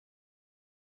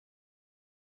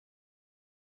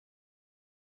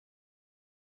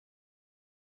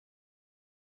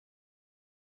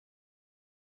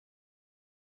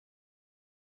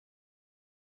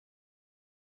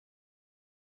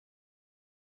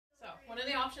One of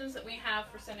the options that we have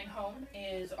for sending home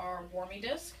is our warmie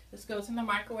disc. This goes in the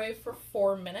microwave for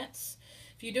 4 minutes.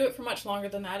 If you do it for much longer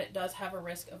than that, it does have a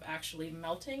risk of actually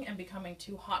melting and becoming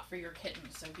too hot for your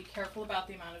kitten. So be careful about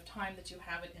the amount of time that you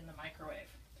have it in the microwave.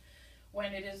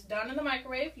 When it is done in the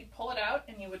microwave, you pull it out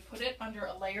and you would put it under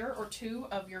a layer or two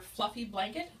of your fluffy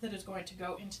blanket that is going to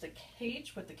go into the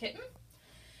cage with the kitten.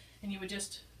 And you would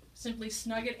just simply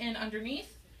snug it in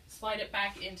underneath, slide it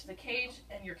back into the cage,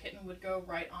 and your kitten would go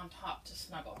right on top to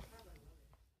snuggle.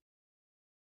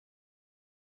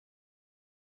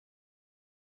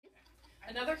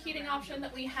 Another heating option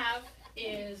that we have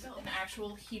is an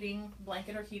actual heating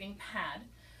blanket or heating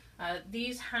pad.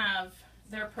 These have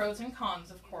their pros and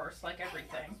cons, of course, like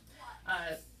everything.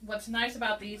 What's nice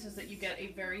about these is that you get a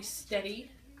very steady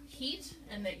heat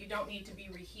and that you don't need to be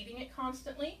reheating it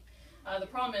constantly. The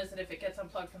problem is that if it gets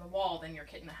unplugged from the wall, then your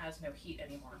kitten has no heat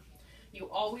anymore. You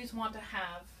always want to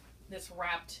have this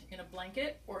wrapped in a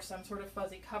blanket or some sort of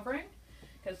fuzzy covering,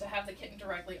 because to have the kitten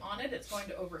directly on it, it's going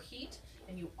to overheat,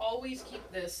 and you always keep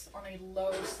this on a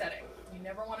low setting. You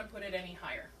never want to put it any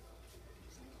higher.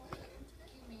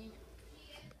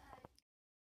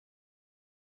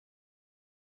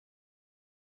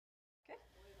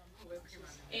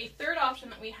 A third option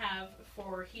that we have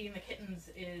for heating the kittens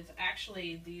is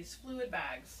actually these fluid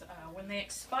bags. When they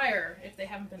expire, if they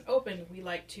haven't been opened, we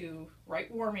like to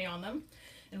write warmie on them,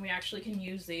 and we actually can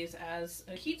use these as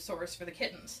a heat source for the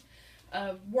kittens.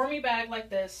 A warmie bag like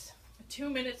this, 2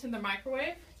 minutes in the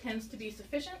microwave tends to be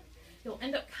sufficient. You'll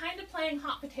end up kind of playing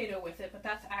hot potato with it, but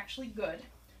that's actually good.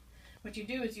 What you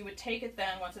do is you would take it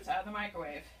then, once it's out of the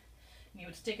microwave, and you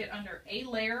would stick it under a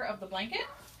layer of the blanket,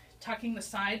 tucking the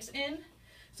sides in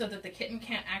so that the kitten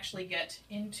can't actually get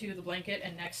into the blanket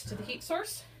and next to the heat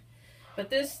source. But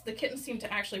the kittens seem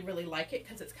to actually really like it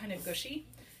because it's kind of gushy,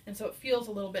 and so it feels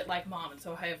a little bit like mom, and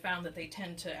so I have found that they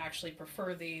tend to actually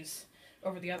prefer these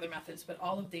over the other methods, but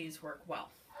all of these work well.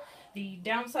 The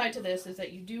downside to this is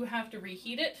that you do have to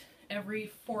reheat it every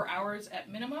 4 hours at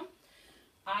minimum.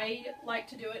 I like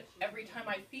to do it every time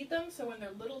I feed them, so when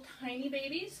they're little tiny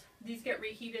babies, these get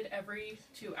reheated every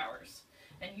 2 hours.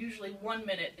 And usually 1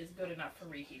 minute is good enough for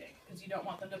reheating, because you don't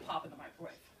want them to pop in the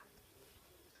microwave.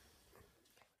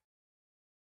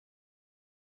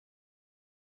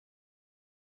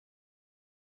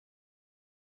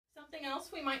 Something else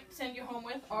we might send you home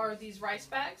with are these rice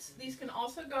bags. These can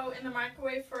also go in the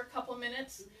microwave for a couple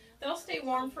minutes. They'll stay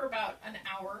warm for about an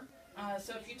hour.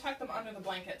 So if you tuck them under the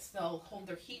blankets, they'll hold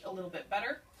their heat a little bit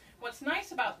better. What's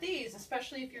nice about these,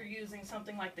 especially if you're using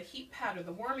something like the heat pad or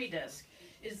the warmie disc,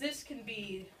 is this can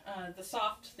be the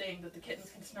soft thing that the kittens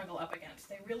can snuggle up against.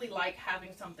 They really like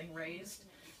having something raised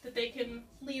that they can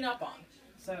lean up on.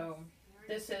 So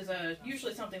this is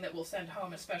usually something that we'll send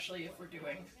home, especially if we're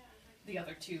doing the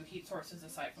other two heat sources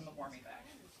aside from the warmie bag.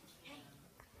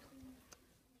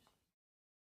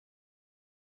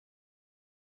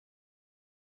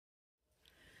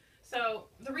 So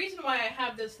the reason why I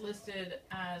have this listed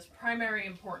as primary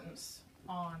importance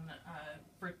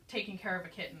for taking care of a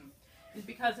kitten is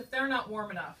because if they're not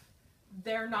warm enough,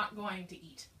 they're not going to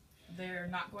eat. They're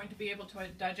not going to be able to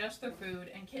digest their food,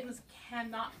 and kittens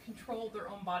cannot control their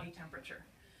own body temperature.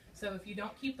 So if you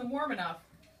don't keep them warm enough,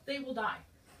 they will die.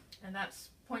 And that's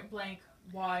point blank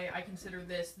why I consider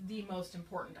this the most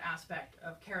important aspect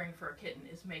of caring for a kitten,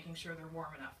 is making sure they're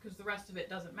warm enough, because the rest of it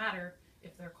doesn't matter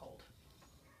if they're cold.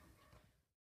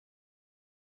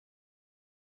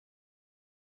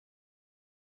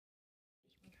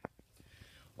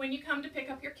 When you come to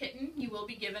pick up your kitten, you will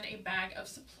be given a bag of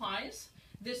supplies.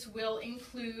 This will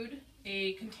include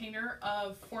a container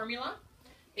of formula,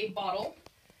 a bottle,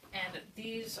 and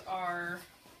these are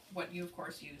what you of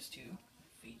course use to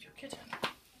feed your kitten.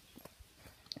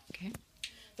 Okay.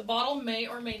 The bottle may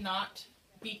or may not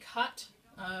be cut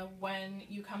when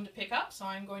you come to pick up, so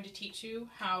I'm going to teach you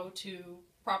how to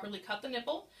properly cut the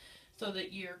nipple so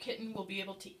that your kitten will be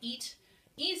able to eat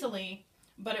easily,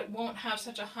 but it won't have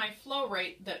such a high flow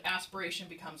rate that aspiration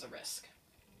becomes a risk.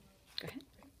 Okay.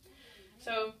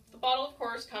 So the bottle, of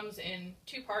course, comes in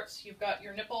two parts. You've got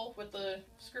your nipple with the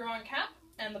screw-on cap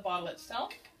and the bottle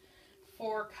itself.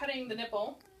 For cutting the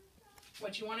nipple,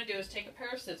 what you want to do is take a pair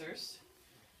of scissors,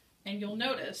 and you'll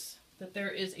notice that there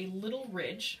is a little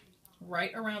ridge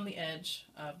right around the edge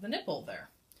of the nipple there.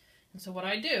 And so what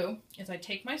I do is I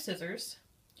take my scissors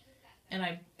and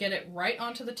I get it right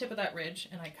onto the tip of that ridge,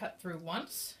 and I cut through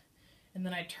once, and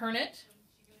then I turn it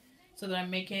so that I'm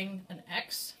making an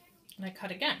X, and I cut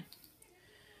again.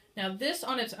 Now this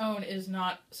on its own is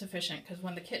not sufficient, because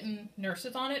when the kitten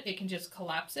nurses on it, it can just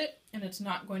collapse it, and it's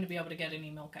not going to be able to get any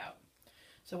milk out.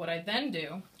 So what I then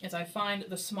do is I find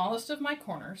the smallest of my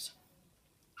corners,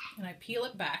 and I peel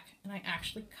it back, and I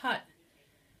actually cut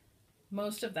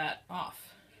most of that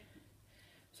off.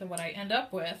 So what I end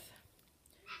up with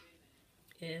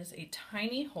is a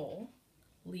tiny hole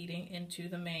leading into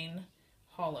the main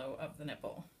hollow of the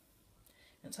nipple.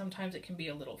 And sometimes it can be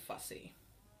a little fussy.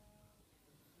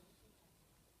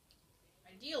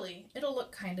 Ideally, it'll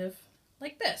look kind of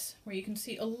like this, where you can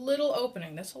see a little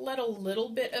opening. This will let a little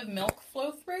bit of milk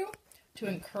flow through to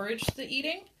encourage the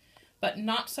eating, but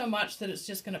not so much that it's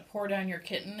just going to pour down your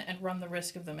kitten and run the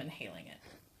risk of them inhaling it.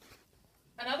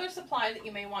 Another supply that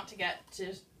you may want to get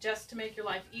just to make your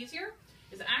life easier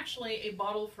is actually a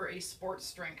bottle for a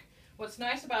sports drink. What's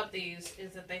nice about these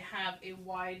is that they have a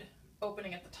wide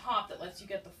opening at the top that lets you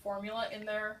get the formula in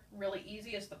there really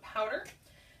easy as the powder.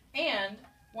 And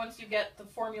once you get the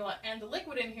formula and the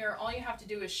liquid in here, all you have to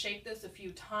do is shake this a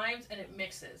few times and it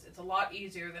mixes. It's a lot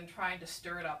easier than trying to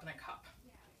stir it up in a cup.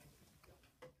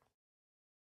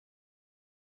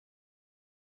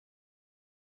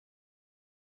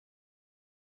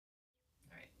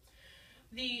 All right.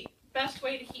 The best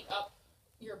way to heat up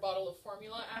your bottle of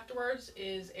formula afterwards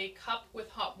is a cup with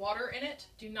hot water in it.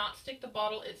 Do not stick the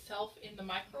bottle itself in the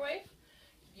microwave.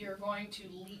 You're going to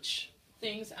leach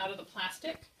things out of the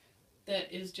plastic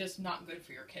that is just not good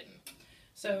for your kitten.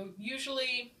 So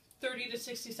usually 30 to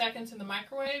 60 seconds in the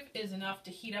microwave is enough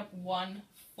to heat up one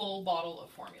full bottle of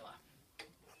formula.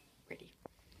 Ready.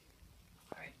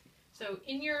 All right. So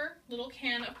in your little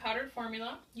can of powdered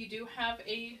formula, you do have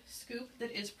a scoop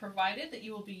that is provided that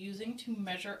you will be using to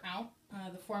measure out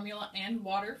the formula and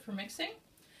water for mixing.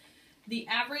 The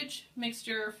average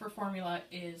mixture for formula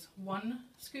is 1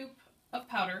 scoop of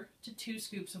powder to 2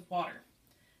 scoops of water.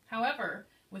 However,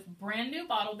 with brand new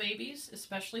bottle babies,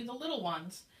 especially the little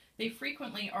ones, they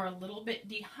frequently are a little bit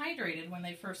dehydrated when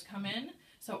they first come in,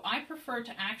 so I prefer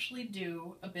to actually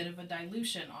do a bit of a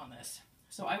dilution on this.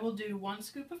 So I will do 1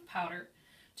 scoop of powder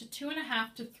to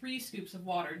 2.5 to 3 scoops of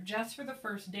water just for the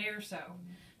first day or so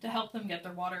to help them get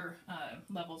their water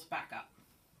levels back up.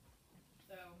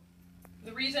 So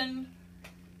the reason,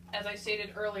 as I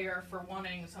stated earlier, for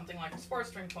wanting something like a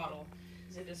sports drink bottle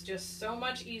is it is just so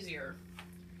much easier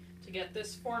to get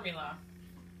this formula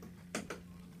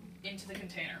into the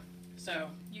container. So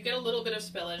you get a little bit of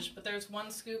spillage, but there's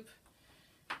 1 scoop.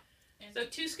 And so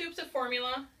 2 scoops of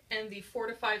formula and the 4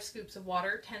 to 5 scoops of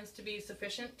water tends to be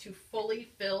sufficient to fully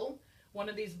fill one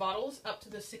of these bottles up to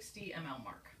the 60 ml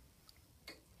mark.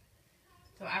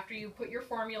 So after you put your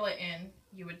formula in,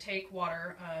 you would take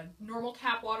water. Normal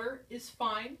tap water is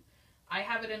fine. I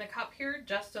have it in a cup here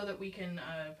just so that we can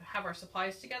have our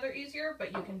supplies together easier,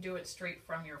 but you can do it straight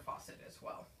from your faucet as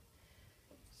well.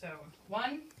 So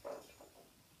 1,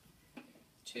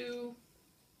 2,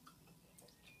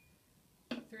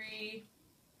 3,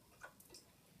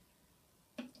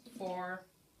 4,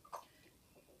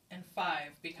 and 5,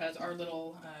 because our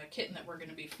little kitten that we're going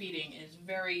to be feeding is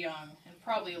very young and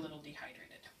probably a little dehydrated.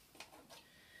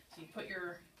 So you put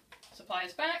your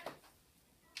supplies back,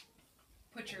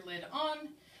 put your lid on,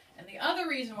 and the other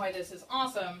reason why this is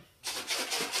awesome,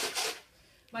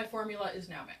 my formula is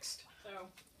now mixed. So,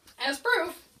 as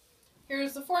proof,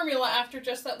 here's the formula after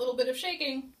just that little bit of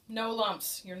shaking. No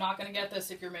lumps. You're not going to get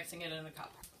this if you're mixing it in a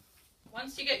cup.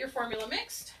 Once you get your formula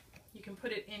mixed, you can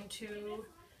put it into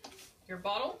your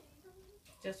bottle,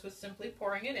 just with simply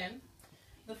pouring it in.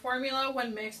 The formula,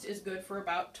 when mixed, is good for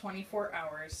about 24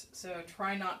 hours, so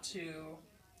try not to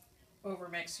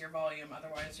overmix your volume,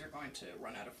 otherwise you're going to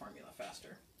run out of formula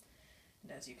faster.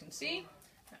 And as you can see,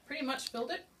 that pretty much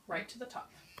filled it right to the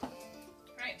top.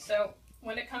 Alright, so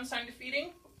when it comes time to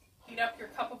feeding, heat up your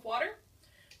cup of water,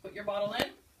 put your bottle in,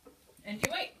 and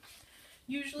you wait.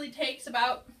 Usually takes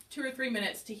about 2 or 3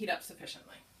 minutes to heat up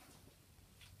sufficiently.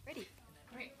 Ready.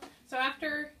 Alright, so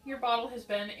after your bottle has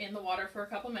been in the water for a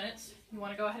couple minutes, you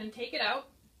want to go ahead and take it out.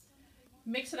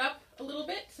 Mix it up a little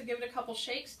bit, so give it a couple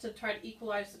shakes to try to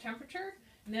equalize the temperature.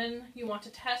 And then you want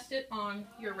to test it on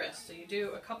your wrist. So you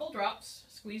do a couple drops,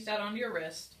 squeezed out onto your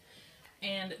wrist.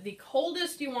 And the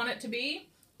coldest you want it to be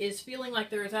is feeling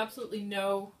like there is absolutely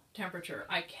no temperature.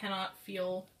 I cannot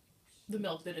feel the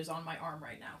milk that is on my arm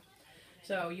right now.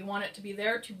 So you want it to be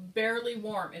there to barely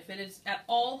warm. If it is at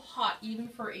all hot, even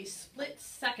for a split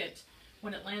second,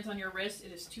 when it lands on your wrist,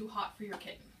 it is too hot for your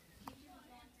kitten.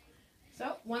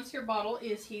 So once your bottle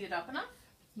is heated up enough,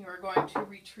 you are going to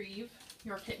retrieve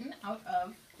your kitten out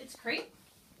of its crate.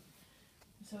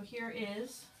 So here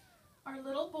is our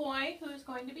little boy who is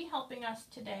going to be helping us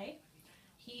today.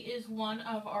 He is one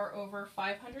of our over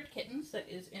 500 kittens that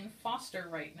is in foster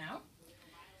right now.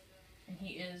 And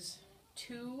he is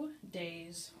 2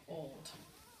 days old.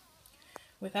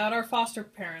 Without our foster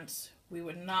parents, we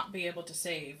would not be able to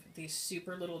save these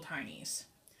super little tinies.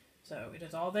 So it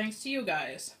is all thanks to you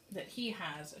guys that he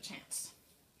has a chance.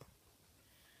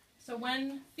 So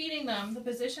when feeding them, the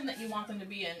position that you want them to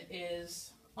be in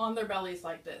is on their bellies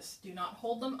like this. Do not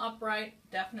hold them upright.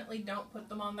 Definitely don't put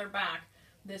them on their back.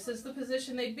 This is the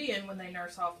position they'd be in when they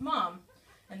nurse off mom.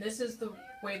 And this is the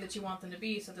way that you want them to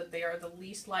be so that they are the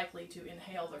least likely to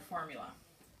inhale their formula.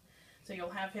 So you'll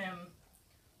have him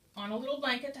on a little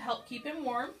blanket to help keep him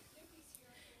warm.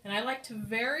 And I like to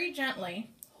very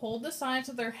gently hold the sides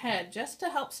of their head just to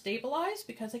help stabilize,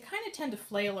 because they kind of tend to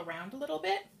flail around a little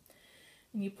bit.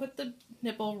 And you put the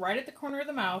nipple right at the corner of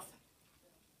the mouth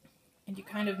and you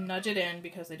kind of nudge it in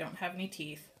because they don't have any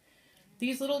teeth.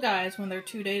 These little guys, when they're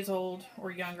 2 days old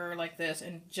or younger like this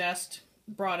and just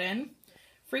brought in,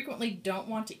 frequently don't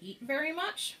want to eat very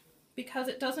much because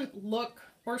it doesn't look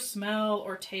or smell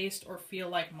or taste or feel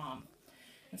like mom.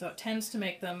 And so it tends to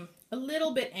make them a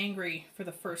little bit angry for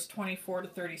the first 24 to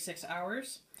 36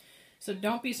 hours. So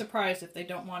don't be surprised if they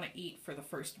don't want to eat for the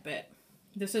first bit.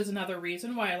 This is another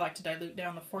reason why I like to dilute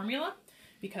down the formula,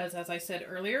 because as I said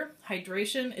earlier,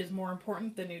 hydration is more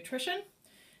important than nutrition.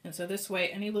 And so this way,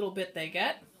 any little bit they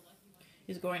get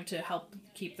is going to help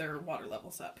keep their water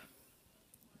levels up.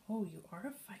 Oh, you are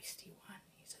a feisty one.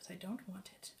 He says, I don't want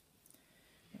it.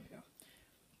 There we go.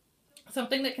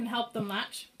 Something that can help them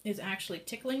latch is actually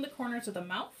tickling the corners of the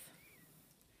mouth,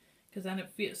 because then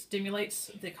it stimulates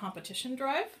the competition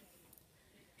drive.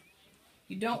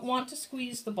 You don't want to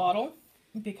squeeze the bottle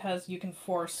because you can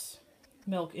force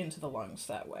milk into the lungs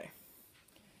that way.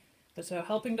 But so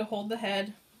helping to hold the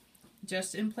head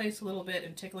just in place a little bit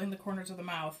and tickling the corners of the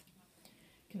mouth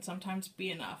can sometimes be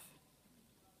enough.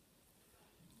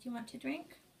 Do you want to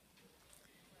drink?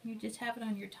 You just have it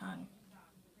on your tongue.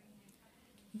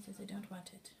 He says, I don't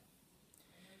want it.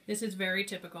 This is very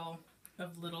typical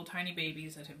of little tiny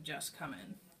babies that have just come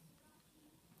in.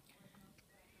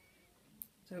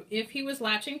 So if he was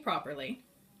latching properly,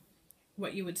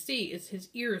 what you would see is his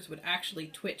ears would actually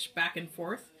twitch back and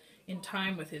forth in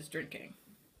time with his drinking.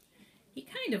 He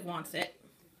kind of wants it.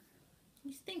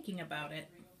 He's thinking about it.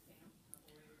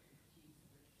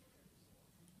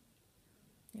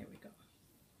 There we go.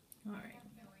 All right.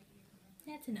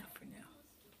 That's enough for now.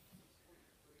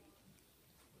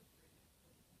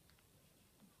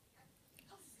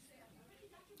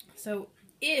 So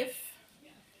if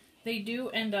they do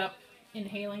end up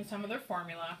inhaling some of their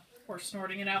formula or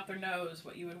snorting it out their nose,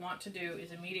 what you would want to do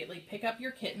is immediately pick up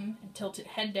your kitten and tilt it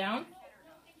head down.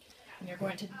 And you're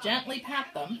going to gently pat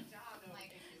them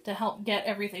to help get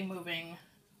everything moving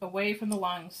away from the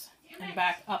lungs and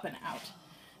back up and out.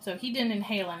 So he didn't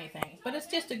inhale anything, but it's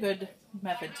just a good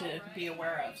method to be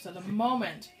aware of. So the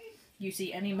moment you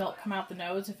see any milk come out the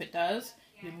nose, if it does,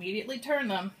 you immediately turn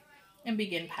them and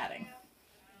begin patting.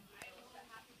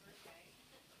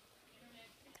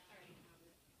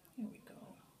 Here we go.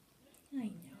 I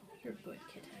know, you're good,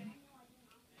 kitten.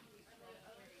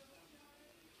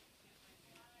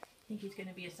 I think he's going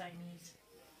to be a Siamese.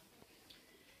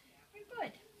 You're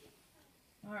good.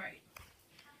 All right.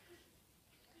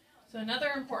 So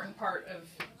another important part of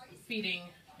feeding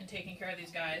and taking care of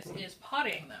these guys is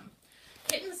pottying them.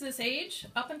 Kittens this age,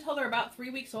 up until they're about 3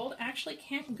 weeks old, actually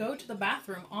can't go to the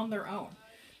bathroom on their own.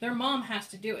 Their mom has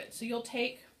to do it. So you'll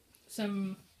take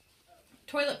some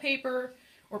toilet paper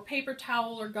or paper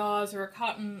towel or gauze or a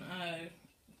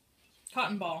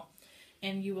cotton ball,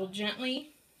 and you will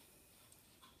gently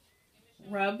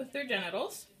rub their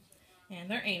genitals and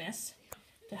their anus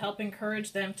to help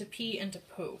encourage them to pee and to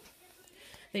poo.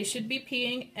 They should be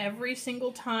peeing every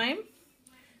single time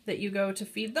that you go to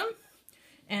feed them,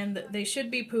 and they should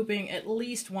be pooping at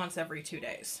least once every 2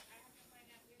 days.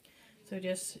 So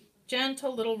just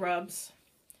gentle little rubs.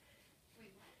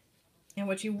 And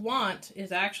what you want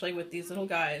is actually with these little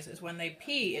guys is when they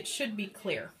pee, it should be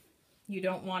clear. You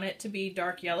don't want it to be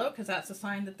dark yellow because that's a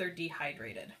sign that they're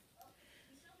dehydrated.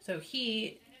 So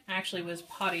he actually was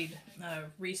pottied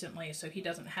recently, so he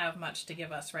doesn't have much to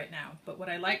give us right now. But what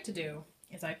I like to do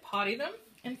is I potty them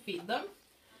and feed them,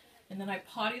 and then I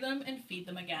potty them and feed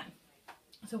them again.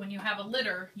 So when you have a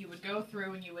litter, you would go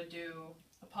through and you would do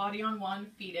a potty on one,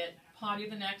 feed it, potty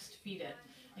the next, feed it.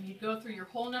 And you'd go through your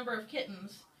whole number of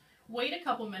kittens, wait a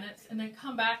couple minutes, and then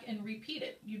come back and repeat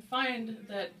it. You'd find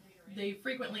that they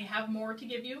frequently have more to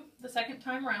give you the second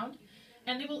time around,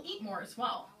 and they will eat more as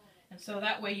well. And so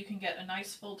that way you can get a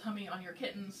nice full tummy on your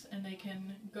kittens, and they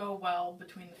can go well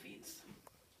between the feeds.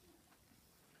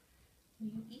 Will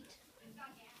you eat?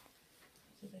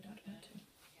 He says I don't want to.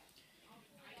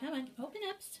 Come on, open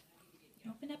up.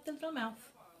 Open up the little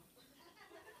mouth.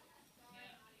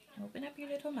 Open up your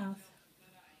little mouth.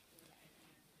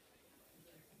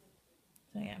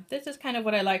 So yeah, this is kind of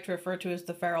what I like to refer to as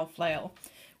the feral flail,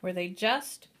 where they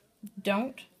just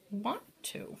don't want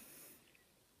to.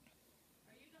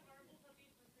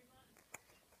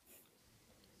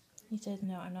 He says,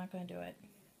 no, I'm not going to do it.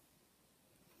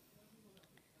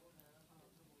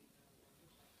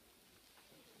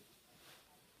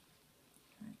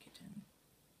 Hi, kitten.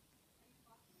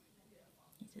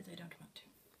 He says, I don't want to.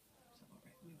 So, all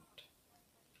right, we won't.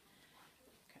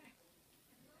 Okay.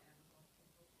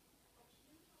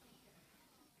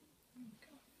 There we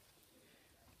go.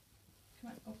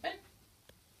 Come on, open.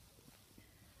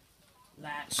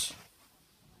 Latch.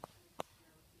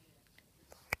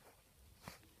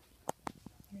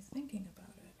 You're thinking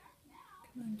about it.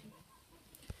 Come on, do it.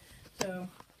 So,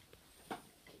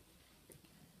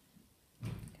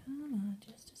 come on,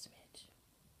 just a smidge.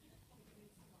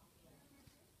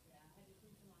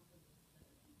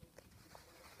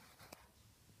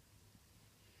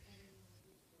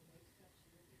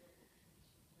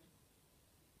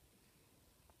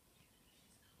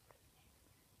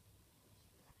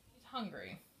 He's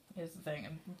hungry is the thing,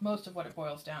 and most of what it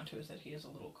boils down to is that he is a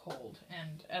little cold.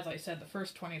 And as I said, the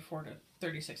first 24 to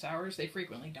 36 hours, they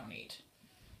frequently don't eat.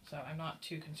 So I'm not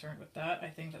too concerned with that. I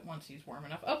think that once he's warm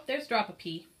enough... Oh, there's drop of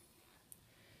pee.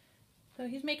 So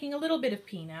he's making a little bit of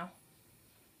pee now.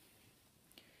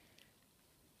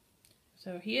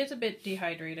 So he is a bit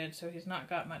dehydrated, so he's not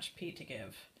got much pee to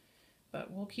give. But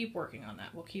we'll keep working on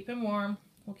that. We'll keep him warm.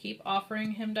 We'll keep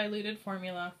offering him diluted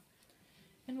formula.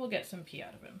 And we'll get some pee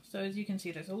out of him. So as you can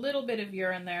see, there's a little bit of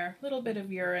urine there. A little bit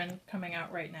of urine coming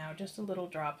out right now. Just a little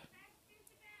drop.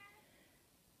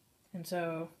 And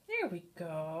so, there we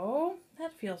go.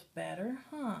 That feels better,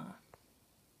 huh?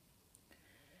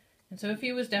 And so if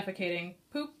he was defecating,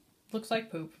 poop looks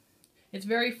like poop. It's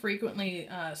very frequently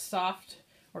soft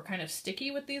or kind of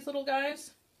sticky with these little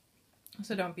guys.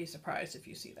 So don't be surprised if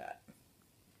you see that.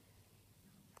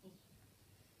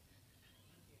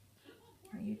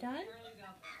 Are you done?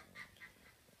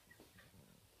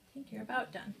 I think you're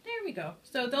about done. There we go.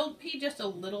 So they'll pee just a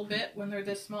little bit when they're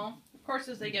this small. Of course,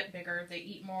 as they get bigger, they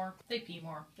eat more, they pee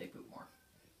more, they poop more.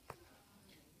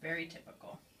 Very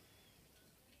typical.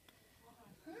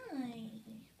 Hi.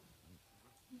 There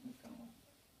we go.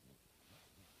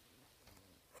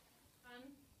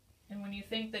 And when you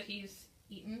think that he's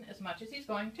eaten as much as he's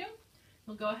going to,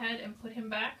 you'll go ahead and put him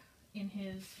back in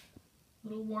his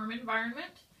little warm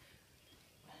environment,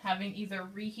 having either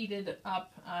reheated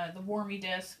up the warmy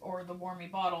disc or the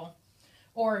warmy bottle,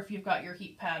 or if you've got your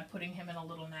heat pad, putting him in a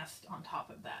little nest on top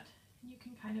of that. You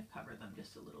can kind of cover them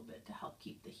just a little bit to help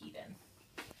keep the heat in.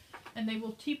 And they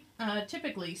will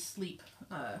typically sleep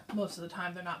most of the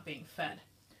time they're not being fed.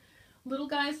 Little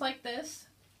guys like this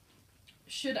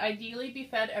should ideally be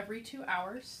fed every 2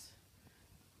 hours.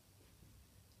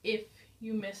 If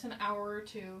you miss an hour or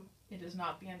two, it is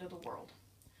not the end of the world.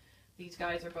 These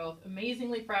guys are both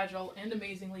amazingly fragile and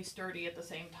amazingly sturdy at the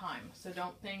same time. So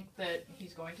don't think that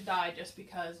he's going to die just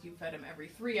because you fed him every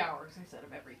 3 hours instead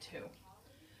of every 2.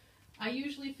 I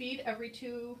usually feed every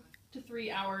 2 to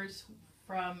 3 hours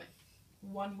from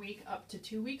 1 week up to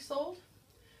 2 weeks old.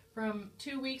 From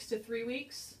 2 weeks to 3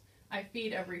 weeks, I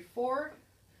feed every 4.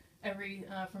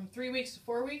 From 3 weeks to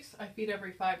 4 weeks, I feed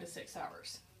every 5 to 6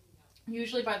 hours.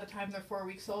 Usually by the time they're 4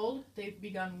 weeks old, they've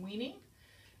begun weaning.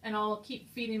 And I'll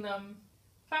keep feeding them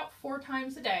about 4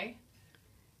 times a day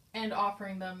and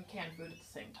offering them canned food at the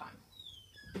same time.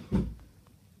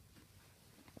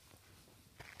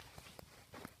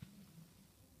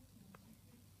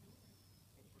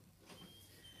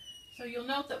 So you'll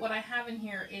note that what I have in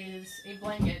here is a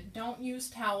blanket. Don't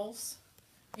use towels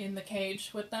in the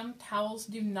cage with them. Towels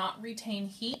do not retain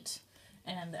heat.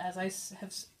 And as I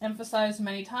have emphasized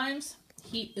many times,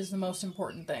 heat is the most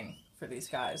important thing for these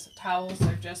guys. Towels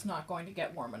are just not going to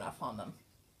get warm enough on them.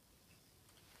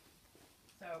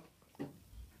 So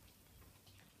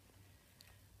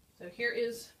here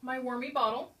is my warmy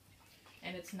bottle,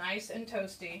 and it's nice and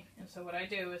toasty. And so what I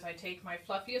do is I take my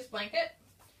fluffiest blanket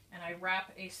and I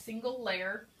wrap a single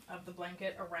layer of the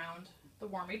blanket around the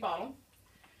warmy bottle.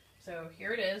 So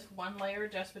here it is, 1 layer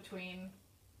just between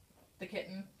the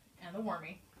kitten and the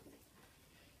warmy.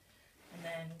 And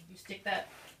then you stick that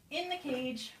in the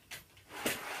cage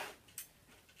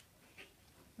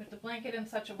with the blanket in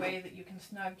such a way that you can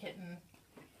snug kitten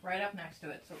right up next to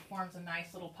it, so it forms a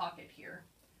nice little pocket here.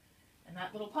 And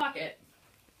that little pocket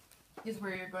is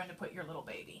where you're going to put your little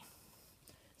baby.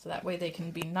 So that way they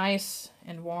can be nice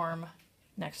and warm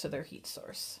next to their heat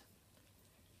source.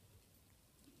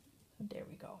 And there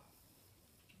we go.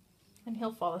 And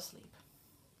he'll fall asleep.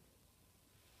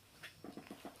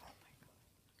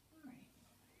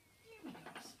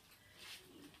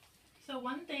 So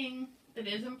one thing that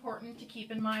is important to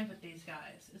keep in mind with these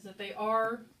guys is that they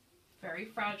are very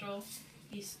fragile.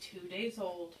 He's 2 days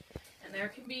old, and there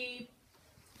can be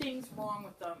things wrong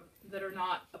with them that are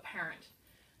not apparent.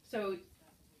 So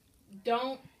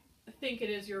don't think it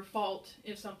is your fault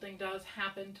if something does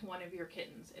happen to one of your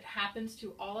kittens. It happens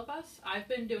to all of us. I've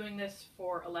been doing this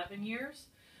for 11 years.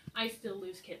 I still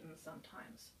lose kittens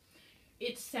sometimes.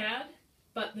 It's sad,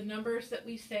 but the numbers that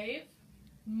we save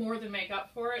more than make up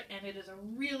for it, and it is a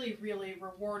really, really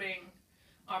rewarding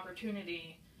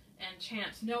opportunity and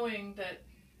chance, knowing that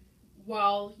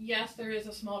while, yes, there is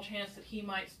a small chance that he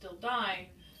might still die,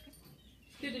 it's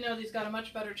good to know that he's got a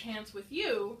much better chance with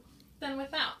you than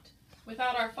without.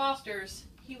 Without our fosters,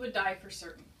 he would die for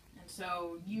certain. And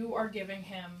so you are giving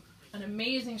him an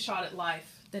amazing shot at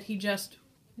life that he just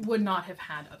would not have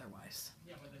had otherwise.